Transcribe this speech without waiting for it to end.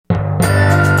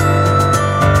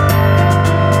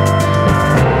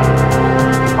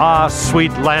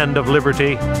sweet land of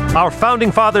liberty. Our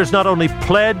founding fathers not only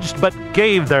pledged, but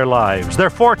gave their lives, their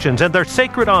fortunes, and their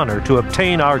sacred honor to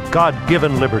obtain our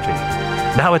God-given liberty.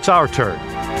 Now it's our turn.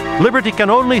 Liberty can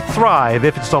only thrive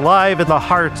if it's alive in the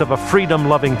hearts of a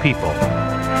freedom-loving people.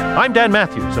 I'm Dan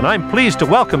Matthews, and I'm pleased to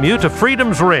welcome you to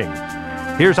Freedom's Ring.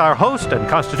 Here's our host and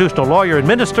constitutional lawyer and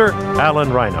minister,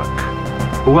 Alan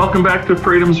Reinach. Welcome back to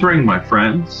Freedom's Ring, my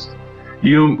friends.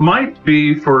 You might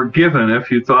be forgiven if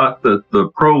you thought that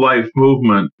the pro-life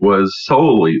movement was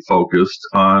solely focused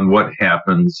on what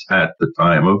happens at the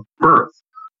time of birth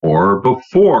or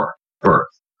before birth.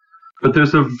 But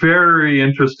there's a very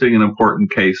interesting and important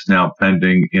case now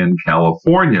pending in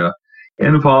California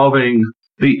involving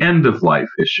the end-of-life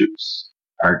issues.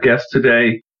 Our guest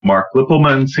today, Mark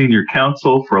Lippelman, Senior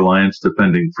Counsel for Alliance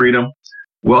Defending Freedom.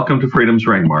 Welcome to Freedom's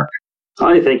Ring, Mark.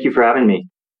 Hi, thank you for having me.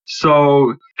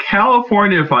 So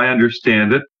California, if I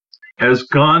understand it, has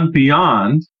gone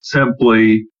beyond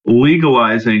simply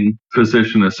legalizing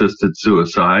physician-assisted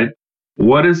suicide.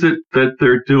 What is it that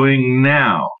they're doing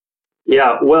now?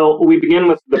 Yeah, well, we begin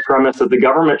with the premise that the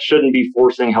government shouldn't be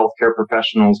forcing healthcare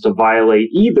professionals to violate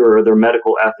either their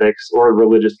medical ethics or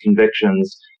religious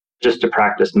convictions just to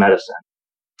practice medicine.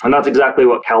 And that's exactly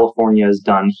what California has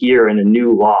done here in a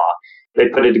new law. They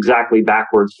put it exactly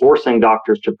backwards, forcing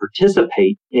doctors to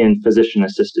participate in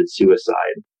physician-assisted suicide.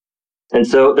 And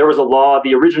so there was a law,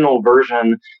 the original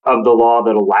version of the law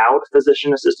that allowed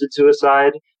physician-assisted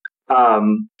suicide.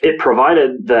 It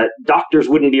provided that doctors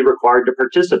wouldn't be required to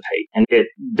participate, and it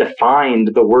defined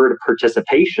the word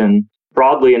participation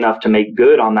broadly enough to make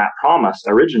good on that promise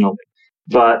originally.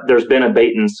 But there's been a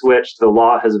bait and switch. The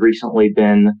law has recently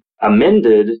been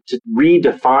amended to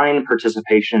redefine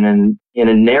participation in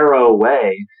a narrow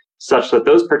way such that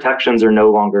those protections are no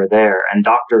longer there, and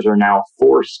doctors are now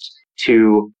forced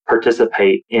to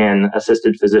participate in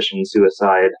assisted physician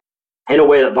suicide in a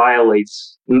way that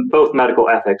violates both medical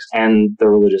ethics and their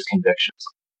religious convictions.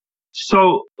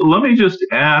 So let me just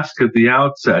ask at the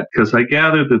outset, because I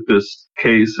gather that this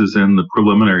case is in the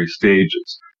preliminary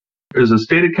stages. Is the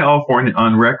state of California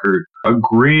on record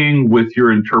agreeing with your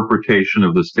interpretation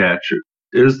of the statute?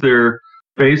 Is there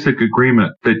basic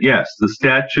agreement that, yes, the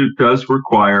statute does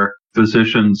require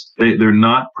physicians, they're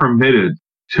not permitted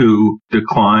to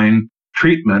decline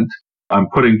treatment, I'm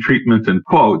putting treatment in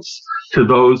quotes, to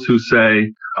those who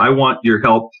say, I want your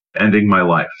help ending my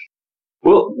life?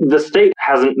 Well, the state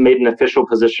hasn't made an official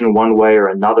position one way or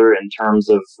another in terms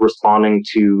of responding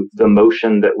to the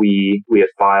motion that we have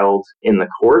filed in the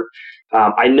court.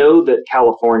 I know that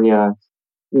California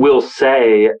will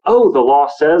say, oh, the law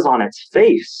says on its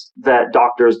face that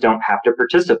doctors don't have to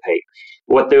participate.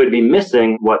 What they would be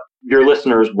missing, what your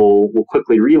listeners will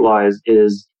quickly realize,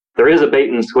 is there is a bait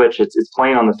and switch. It's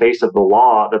plain on the face of the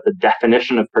law that the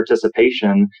definition of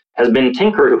participation has been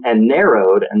tinkered and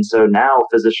narrowed. And so now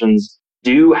physicians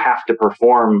do have to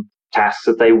perform tasks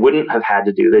that they wouldn't have had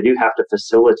to do. They do have to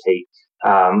facilitate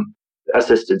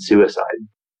assisted suicide.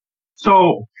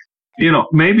 So,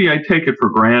 maybe I take it for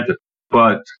granted,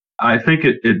 but I think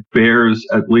it bears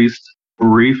at least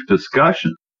brief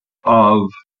discussion of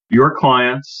your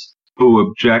clients who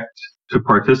object to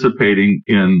participating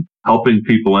in helping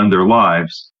people end their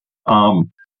lives.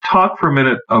 Talk for a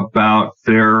minute about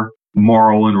their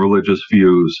moral and religious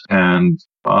views and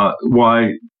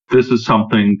why this is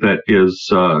something that is,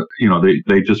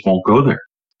 they just won't go there.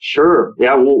 Sure.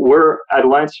 Yeah, well, we're at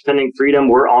Alliance Defending Freedom.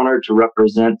 We're honored to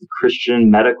represent the Christian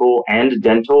medical and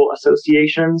dental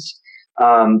associations.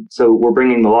 So we're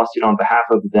bringing the lawsuit on behalf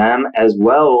of them, as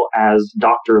well as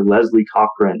Dr. Leslie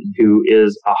Cochran, who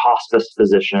is a hospice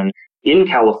physician in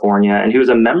California and who is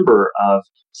a member of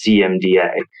CMDA.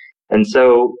 And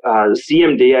so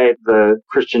CMDA, the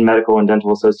Christian Medical and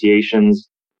Dental Associations,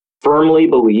 firmly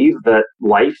believe that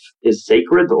life is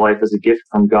sacred, that life is a gift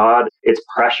from God. It's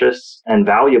precious and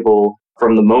valuable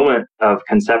from the moment of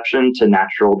conception to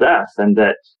natural death, and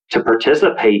that to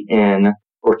participate in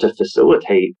or to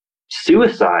facilitate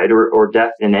suicide or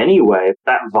death in any way,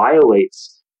 that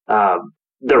violates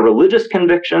their religious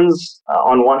convictions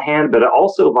on one hand, but it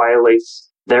also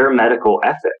violates their medical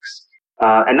ethics.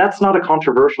 And that's not a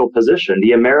controversial position.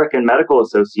 The American Medical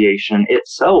Association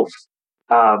itself,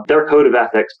 their code of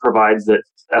ethics provides that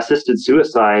assisted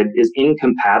suicide is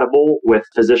incompatible with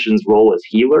physicians' role as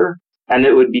healer, and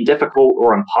it would be difficult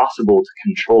or impossible to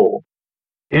control.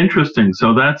 Interesting.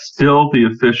 So that's still the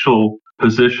official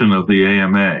position of the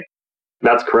AMA.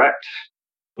 That's correct.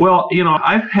 Well,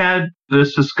 I've had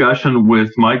this discussion with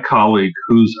my colleague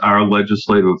who's our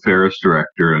legislative affairs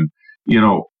director, and,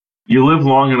 you live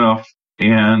long enough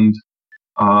and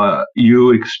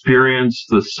you experience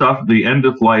the end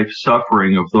of life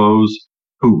suffering of those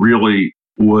who really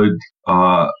would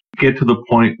get to the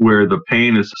point where the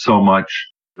pain is so much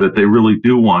that they really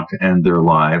do want to end their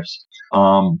lives.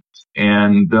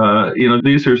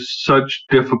 These are such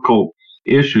difficult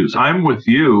issues. I'm with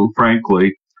you,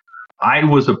 frankly. I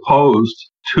was opposed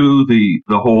to the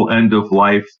whole end of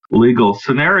life legal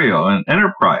scenario and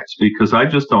enterprise because I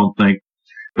just don't think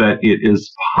that it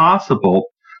is possible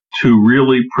to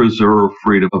really preserve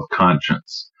freedom of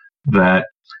conscience. That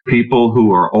people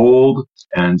who are old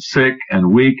and sick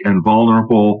and weak and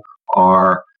vulnerable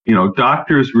are,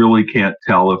 doctors really can't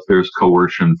tell if there's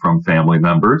coercion from family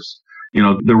members.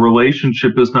 The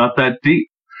relationship is not that deep.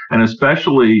 And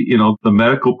especially, the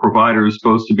medical provider is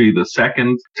supposed to be the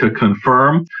second to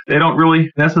confirm. They don't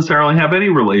really necessarily have any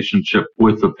relationship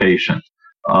with the patient.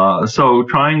 So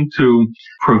trying to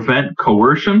prevent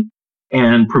coercion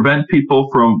and prevent people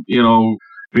from,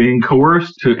 being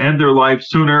coerced to end their life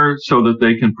sooner so that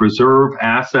they can preserve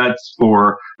assets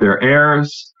for their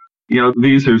heirs.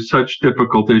 These are such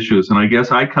difficult issues. And I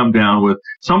guess I come down with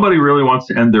somebody really wants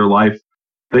to end their life,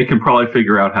 they can probably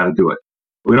figure out how to do it.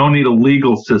 We don't need a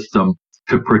legal system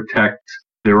to protect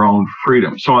their own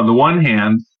freedom. So on the one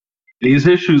hand, these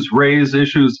issues raise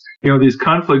issues, these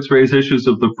conflicts raise issues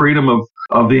of the freedom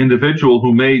of the individual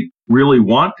who may really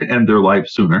want to end their life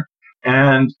sooner,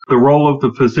 and the role of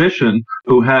the physician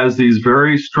who has these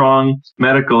very strong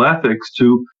medical ethics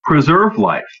to preserve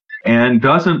life and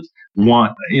doesn't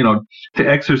want, to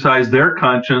exercise their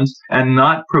conscience and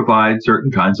not provide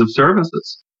certain kinds of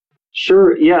services.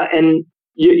 Sure. Yeah. And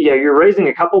you're raising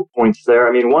a couple points there.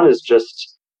 I mean, one is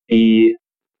just the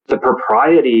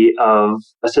propriety of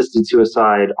assisted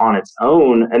suicide on its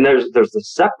own, and there's a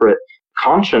separate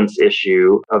conscience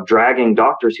issue of dragging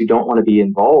doctors who don't want to be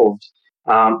involved.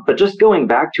 But just going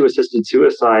back to assisted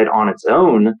suicide on its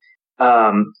own,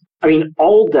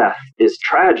 all death is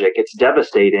tragic. It's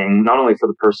devastating, not only for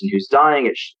the person who's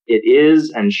dying, it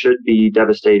is and should be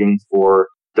devastating for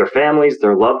their families,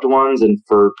 their loved ones, and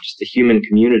for just the human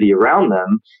community around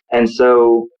them. And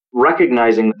so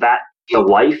recognizing that the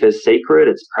life is sacred,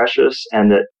 it's precious,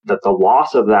 and that the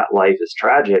loss of that life is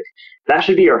tragic, that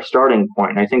should be our starting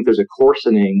point. And I think there's a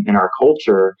coarsening in our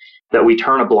culture that we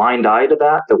turn a blind eye to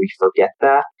that we forget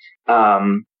that.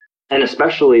 And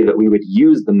especially that we would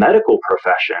use the medical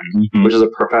profession, which is a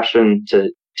profession to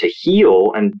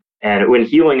heal, and when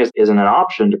healing isn't an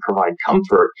option, to provide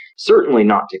comfort, certainly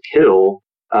not to kill.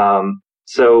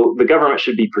 So the government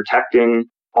should be protecting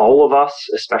all of us,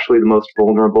 especially the most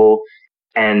vulnerable,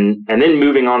 and then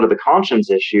moving on to the conscience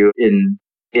issue.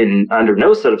 In under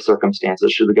no set of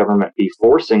circumstances should the government be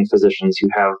forcing physicians who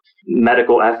have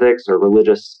medical ethics or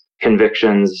religious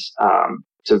convictions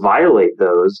to violate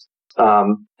those.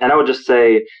 And I would just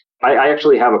say, I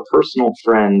actually have a personal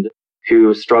friend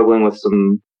who's struggling with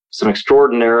some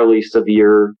extraordinarily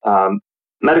severe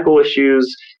medical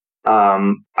issues.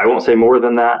 I won't say more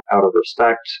than that out of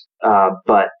respect,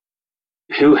 but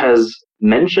who has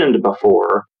mentioned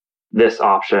before this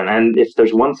option. And if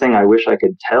there's one thing I wish I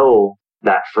could tell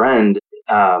that friend,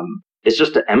 it's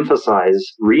just to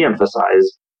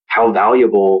re-emphasize how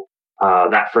valuable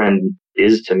that friend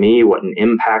is to me, what an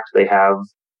impact they have,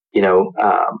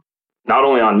 not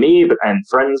only on me and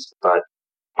friends, but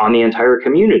on the entire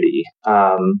community.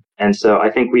 And so I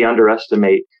think we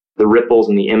underestimate the ripples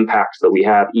and the impacts that we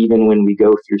have even when we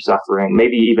go through suffering,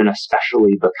 maybe even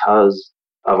especially because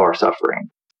of our suffering.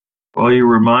 Well, you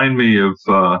remind me of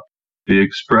the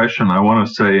expression, I want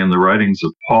to say in the writings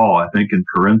of Paul, I think in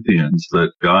Corinthians,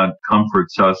 that God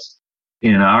comforts us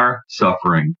in our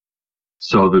suffering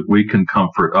so that we can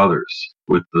comfort others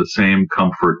with the same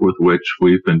comfort with which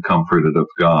we've been comforted of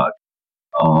God.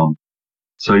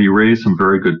 So you raised some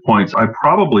very good points. I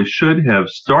probably should have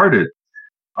started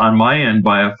on my end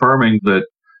by affirming that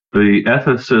the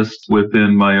ethicists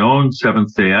within my own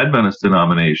Seventh-day Adventist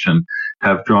denomination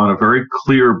have drawn a very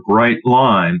clear, bright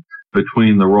line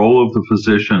between the role of the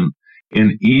physician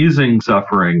in easing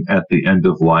suffering at the end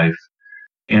of life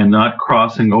and not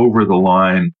crossing over the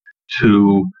line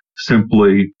to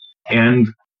simply end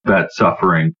that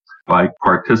suffering by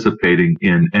participating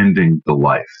in ending the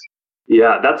life.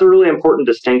 Yeah, that's a really important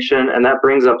distinction, and that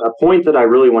brings up a point that I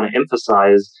really want to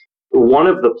emphasize. One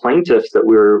of the plaintiffs that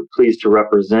we're pleased to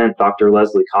represent, Dr.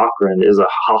 Leslie Cochran, is a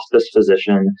hospice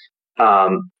physician,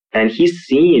 and he's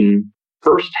seen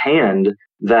firsthand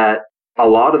that a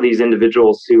lot of these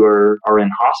individuals who are in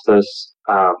hospice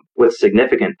with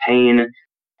significant pain,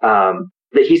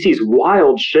 that he sees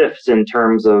wild shifts in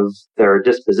terms of their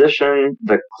disposition,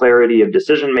 the clarity of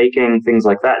decision making, things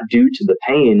like that, due to the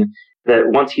pain. that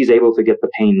once he's able to get the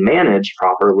pain managed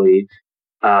properly,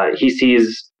 he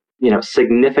sees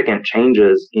significant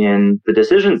changes in the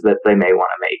decisions that they may want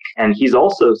to make. And he's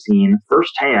also seen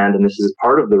firsthand, and this is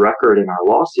part of the record in our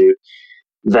lawsuit,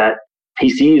 that he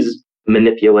sees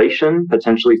manipulation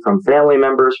potentially from family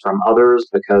members, from others,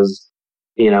 because,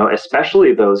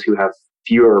 especially those who have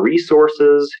fewer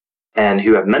resources and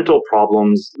who have mental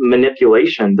problems,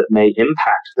 manipulation that may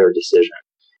impact their decision.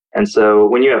 And so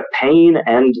when you have pain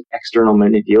and external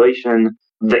manipulation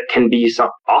that can be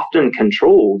often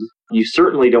controlled, you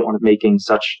certainly don't want to be making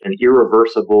such an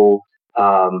irreversible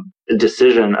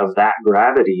decision of that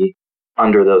gravity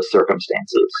under those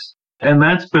circumstances. And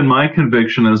that's been my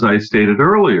conviction, as I stated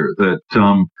earlier, that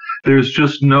there's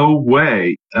just no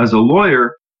way, as a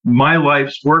lawyer, my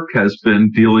life's work has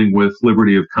been dealing with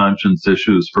liberty of conscience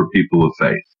issues for people of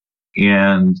faith.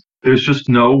 And there's just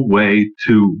no way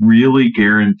to really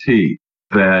guarantee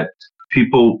that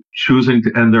people choosing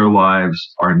to end their lives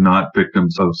are not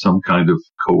victims of some kind of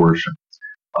coercion.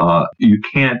 You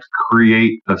can't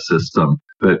create a system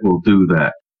that will do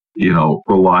that,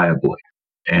 reliably.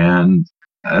 And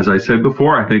as I said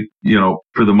before, I think,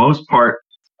 for the most part,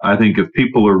 I think if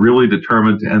people are really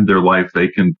determined to end their life, they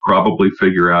can probably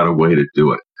figure out a way to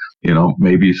do it.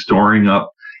 Maybe storing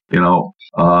up,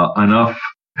 enough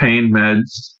pain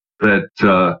meds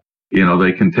that,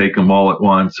 they can take them all at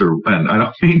once, and I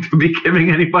don't mean to be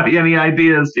giving anybody any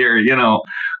ideas here,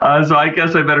 so I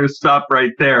guess I better stop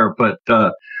right there. But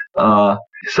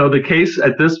so the case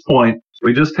at this point,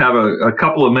 we just have a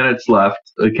couple of minutes left.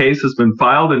 The case has been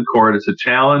filed in court. It's a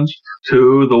challenge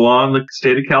to the law in the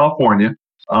state of California.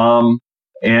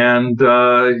 And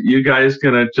you guys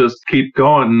gonna just keep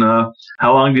going.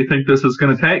 How long do you think this is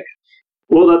going to take?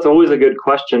 Well, that's always a good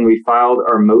question. We filed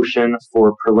our motion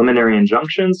for preliminary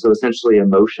injunction, so essentially a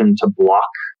motion to block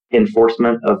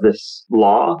enforcement of this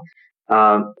law.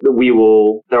 There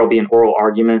will be an oral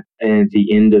argument at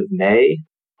the end of May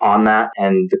on that,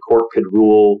 and the court could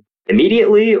rule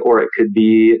immediately, or it could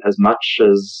be as much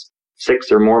as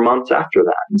 6 or more months after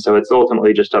that. And so it's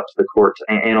ultimately just up to the court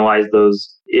to analyze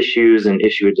those issues and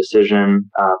issue a decision.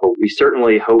 But we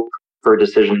certainly hope for a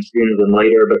decision sooner than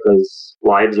later because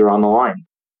lives are on the line.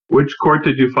 Which court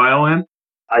did you file in?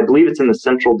 I believe it's in the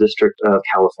Central District of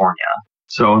California.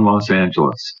 So in Los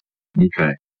Angeles.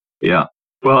 Okay. Yeah.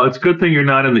 Well, it's a good thing you're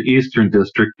not in the Eastern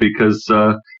District because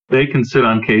they can sit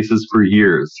on cases for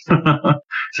years.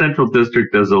 Central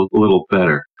District does a little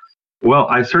better. Well,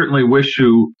 I certainly wish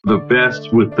you the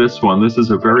best with this one. This is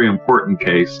a very important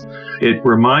case. It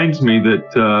reminds me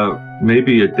that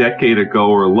maybe a decade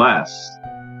ago or less,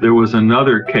 there was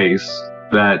another case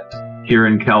that here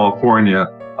in California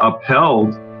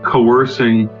upheld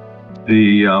coercing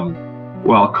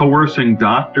coercing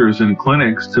doctors and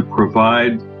clinics to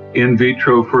provide in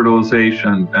vitro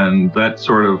fertilization and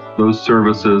those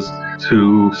services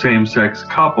to same-sex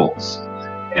couples,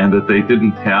 and that they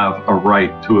didn't have a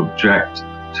right to object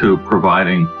to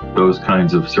providing those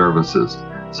kinds of services.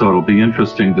 So it'll be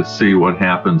interesting to see what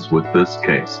happens with this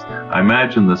case. I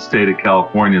imagine the state of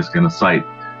California is going to cite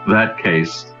that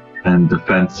case in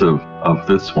defense of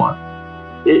this one.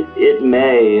 It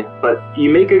may, but you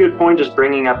make a good point just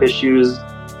bringing up issues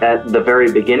at the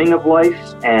very beginning of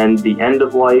life and the end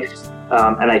of life.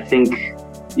 And I think,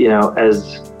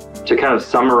 as to kind of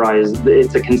summarize,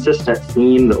 it's a consistent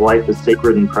theme that life is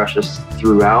sacred and precious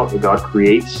throughout, that God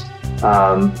creates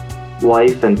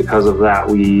life, and because of that,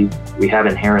 we have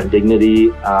inherent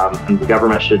dignity, and the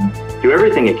government should do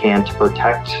everything it can to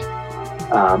protect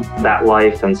that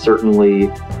life, and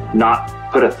certainly not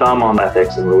put a thumb on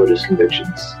ethics and religious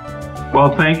convictions.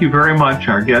 Well, thank you very much.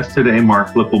 Our guest today, Mark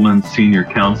Lippelman, Senior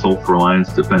Counsel for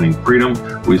Alliance Defending Freedom.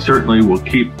 We certainly will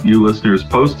keep you listeners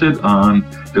posted on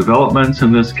developments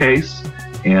in this case.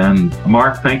 And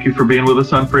Mark, thank you for being with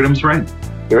us on Freedom's Ring.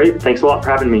 Great. Thanks a lot for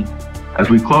having me. As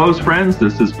we close, friends,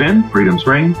 this has been Freedom's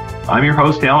Ring. I'm your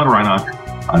host, Alan Reinach.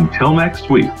 Until next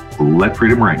week, let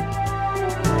freedom ring.